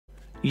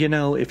You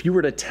know, if you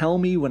were to tell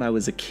me when I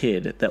was a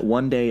kid that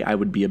one day I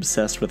would be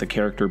obsessed with a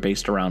character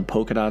based around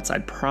polka dots,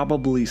 I'd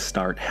probably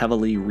start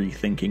heavily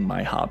rethinking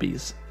my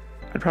hobbies.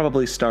 I'd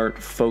probably start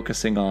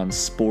focusing on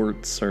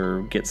sports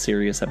or get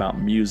serious about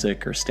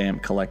music or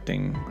stamp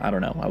collecting. I don't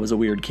know, I was a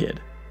weird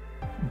kid.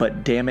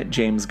 But damn it,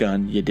 James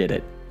Gunn, you did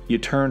it. You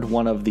turned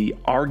one of the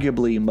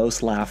arguably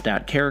most laughed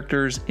at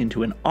characters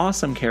into an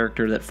awesome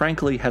character that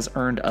frankly has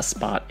earned a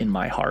spot in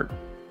my heart.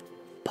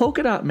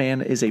 Polka-Dot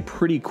Man is a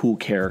pretty cool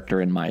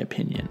character in my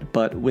opinion,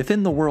 but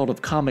within the world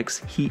of comics,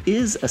 he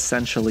is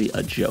essentially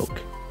a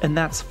joke. And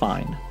that's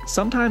fine.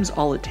 Sometimes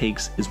all it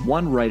takes is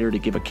one writer to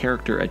give a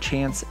character a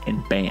chance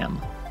and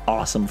bam,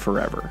 awesome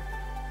forever.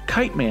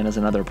 Kite Man is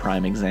another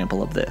prime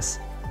example of this.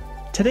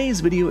 Today's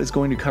video is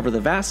going to cover the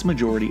vast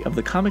majority of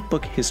the comic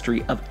book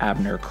history of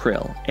Abner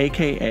Krill,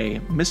 aka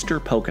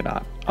Mr.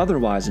 Polka-Dot,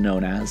 otherwise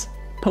known as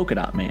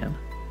Polka-Dot Man.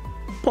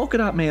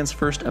 Polka-Dot Man's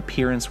first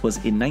appearance was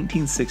in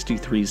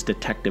 1963's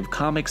Detective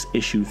Comics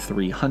issue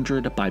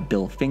 300 by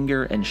Bill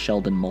Finger and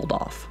Sheldon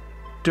Moldoff.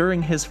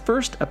 During his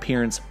first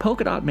appearance,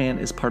 Polka-Dot Man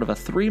is part of a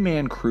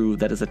three-man crew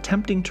that is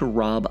attempting to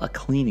rob a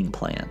cleaning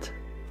plant.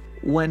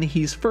 When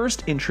he's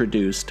first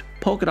introduced,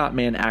 Polka-Dot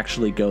Man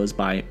actually goes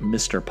by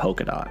Mr.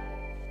 Polka-Dot.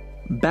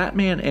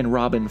 Batman and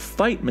Robin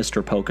fight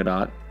Mr.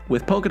 Polka-Dot,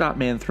 with Polka-Dot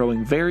Man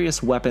throwing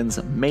various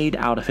weapons made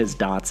out of his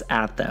dots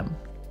at them.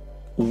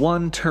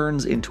 One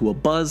turns into a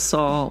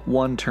buzzsaw,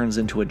 one turns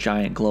into a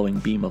giant glowing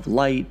beam of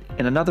light,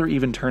 and another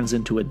even turns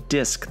into a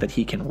disc that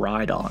he can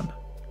ride on.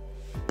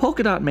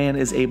 Polka-Dot Man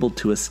is able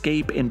to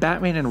escape, and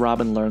Batman and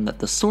Robin learn that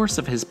the source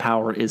of his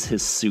power is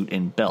his suit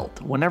and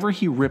belt. Whenever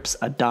he rips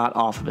a dot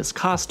off of his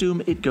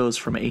costume, it goes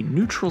from a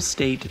neutral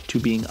state to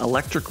being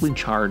electrically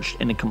charged,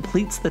 and it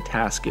completes the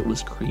task it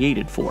was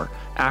created for,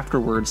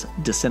 afterwards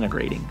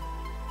disintegrating.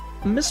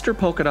 Mr.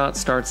 Polka-Dot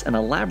starts an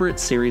elaborate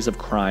series of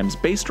crimes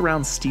based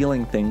around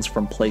stealing things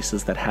from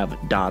places that have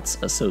dots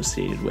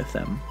associated with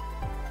them.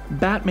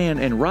 Batman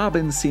and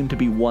Robin seem to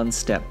be one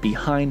step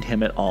behind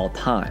him at all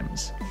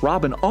times.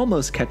 Robin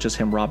almost catches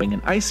him robbing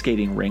an ice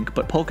skating rink,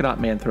 but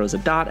Polka-Dot Man throws a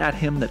dot at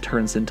him that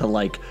turns into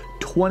like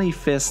 20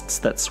 fists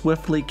that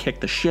swiftly kick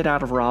the shit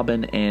out of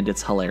Robin, and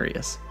it's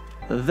hilarious.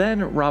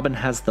 Then Robin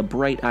has the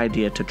bright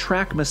idea to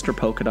track Mr.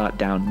 Polka-Dot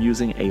down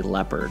using a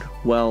leopard.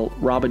 Well,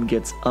 Robin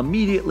gets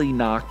immediately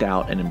knocked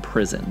out and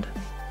imprisoned.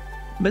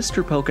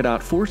 Mr.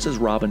 Polka-Dot forces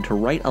Robin to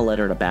write a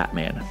letter to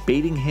Batman,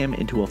 baiting him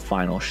into a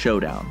final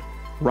showdown.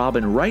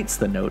 Robin writes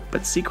the note,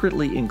 but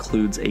secretly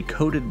includes a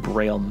coded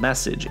Braille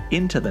message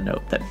into the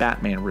note that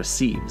Batman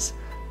receives.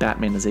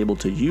 Batman is able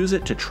to use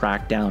it to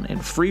track down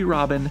and free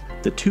Robin.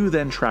 The two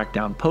then track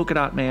down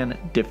Polka-Dot Man,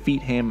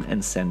 defeat him,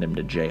 and send him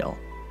to jail.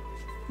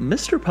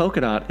 Mr.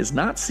 Polka-Dot is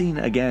not seen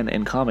again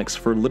in comics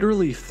for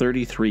literally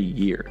 33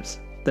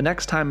 years. The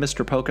next time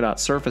Mr. Polka-Dot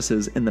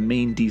surfaces in the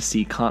main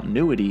DC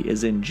continuity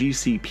is in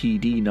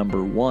GCPD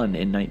number 1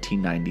 in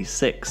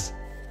 1996.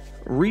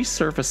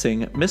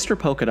 Resurfacing, Mr.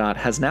 Polka-Dot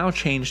has now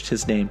changed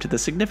his name to the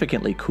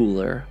significantly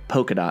cooler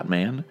Polka-Dot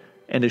Man,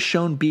 and is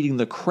shown beating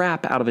the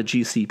crap out of a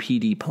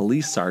GCPD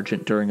police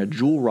sergeant during a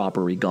jewel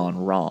robbery gone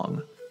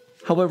wrong.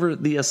 However,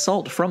 the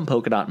assault from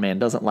Polka-Dot Man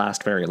doesn't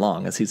last very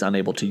long, as he's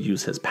unable to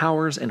use his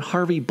powers, and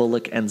Harvey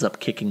Bullock ends up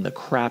kicking the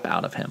crap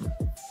out of him.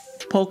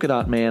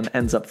 Polka-Dot Man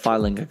ends up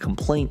filing a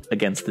complaint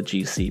against the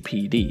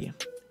GCPD.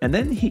 And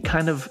then he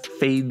kind of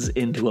fades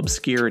into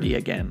obscurity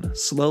again,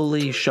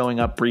 slowly showing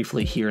up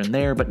briefly here and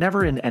there, but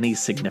never in any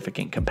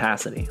significant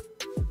capacity.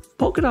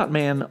 Polka-Dot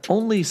Man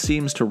only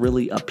seems to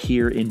really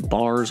appear in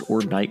bars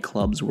or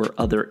nightclubs where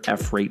other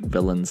F-rate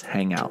villains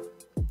hang out.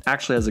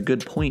 Actually, as a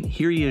good point,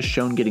 here he is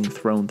shown getting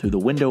thrown through the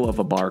window of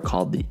a bar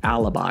called The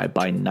Alibi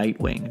by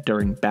Nightwing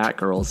during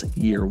Batgirl's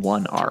Year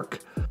 1 arc.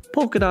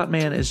 Polka-Dot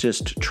Man is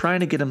just trying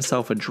to get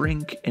himself a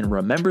drink and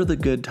remember the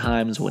good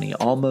times when he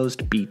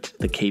almost beat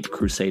the Cape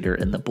Crusader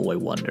and the Boy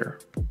Wonder.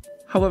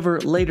 However,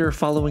 later,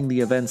 following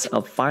the events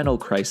of Final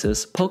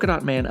Crisis,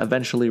 Polka-Dot Man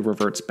eventually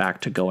reverts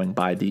back to going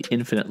by the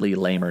infinitely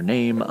lamer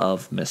name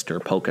of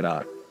Mr.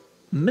 Polka-Dot.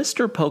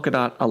 Mr.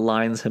 Polka-Dot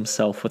aligns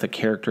himself with a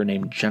character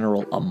named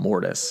General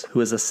Immortus,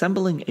 who is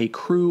assembling a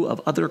crew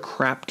of other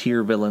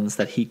crap-tier villains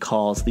that he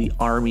calls the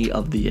Army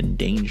of the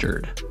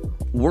Endangered.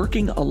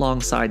 Working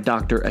alongside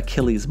Dr.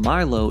 Achilles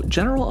Milo,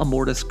 General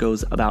Immortus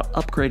goes about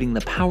upgrading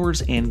the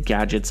powers and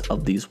gadgets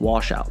of these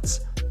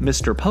washouts.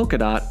 Mr.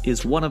 Polka-Dot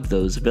is one of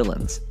those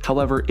villains.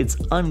 However, it's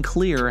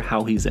unclear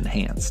how he's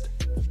enhanced.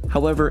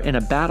 However, in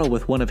a battle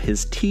with one of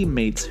his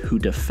teammates who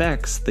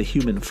defects the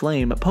human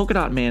flame,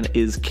 Polka-Dot Man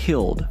is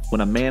killed when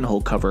a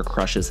manhole cover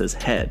crushes his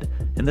head,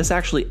 and this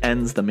actually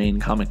ends the main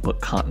comic book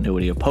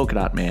continuity of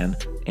Polka-Dot Man,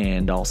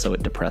 and also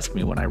it depressed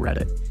me when I read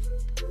it.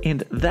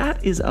 And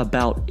that is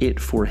about it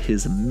for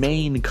his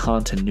main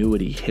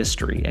continuity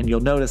history, and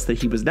you'll notice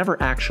that he was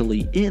never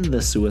actually in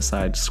the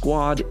Suicide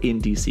Squad in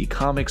DC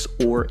Comics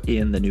or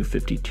in the New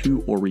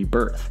 52 or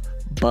Rebirth,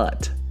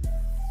 but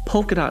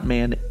Polka-Dot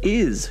Man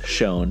is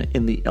shown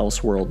in the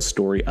Elseworlds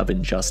story of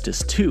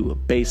Injustice 2,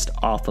 based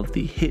off of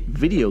the hit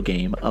video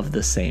game of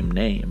the same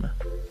name.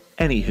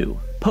 Anywho,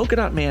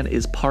 Polka-Dot Man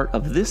is part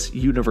of this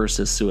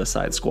universe's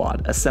Suicide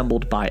Squad,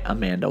 assembled by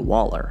Amanda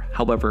Waller.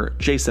 However,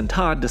 Jason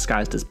Todd,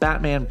 disguised as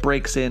Batman,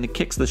 breaks in,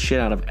 kicks the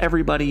shit out of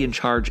everybody in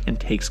charge, and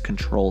takes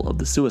control of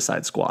the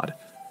Suicide Squad.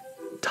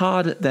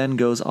 Todd then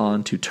goes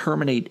on to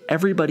terminate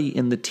everybody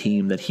in the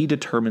team that he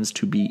determines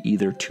to be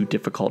either too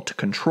difficult to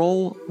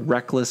control,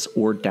 reckless,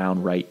 or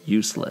downright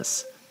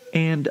useless.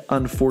 And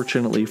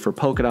unfortunately for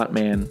Polka-Dot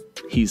Man,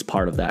 he's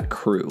part of that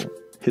crew.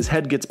 His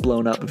head gets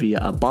blown up via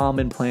a bomb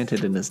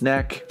implanted in his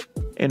neck,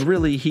 and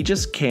really, he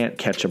just can't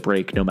catch a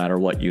break no matter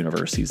what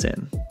universe he's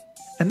in.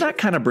 And that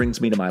kind of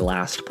brings me to my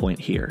last point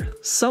here.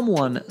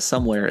 Someone,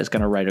 somewhere is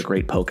going to write a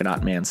great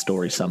Polka-Dot Man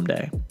story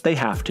someday. They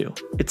have to.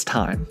 It's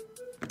time.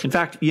 In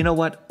fact, you know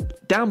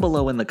what? Down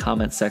below in the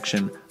comments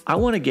section, I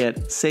want to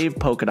get Save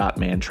Polka-Dot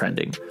Man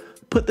trending.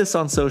 Put this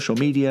on social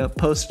media,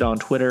 post it on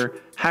Twitter,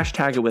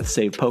 hashtag it with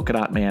Save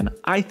Polka-Dot Man.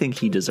 I think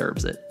he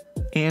deserves it.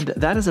 And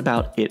that is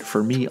about it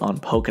for me on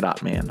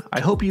Polka-Dot Man. I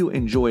hope you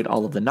enjoyed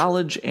all of the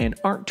knowledge and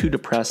aren't too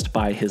depressed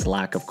by his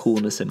lack of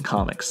coolness in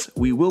comics.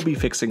 We will be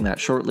fixing that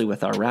shortly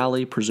with our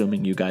rally,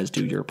 presuming you guys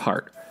do your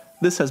part.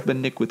 This has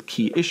been Nick with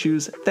Key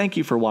Issues. Thank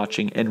you for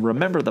watching, and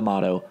remember the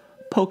motto,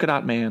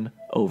 Polka-Dot Man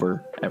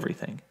over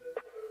everything.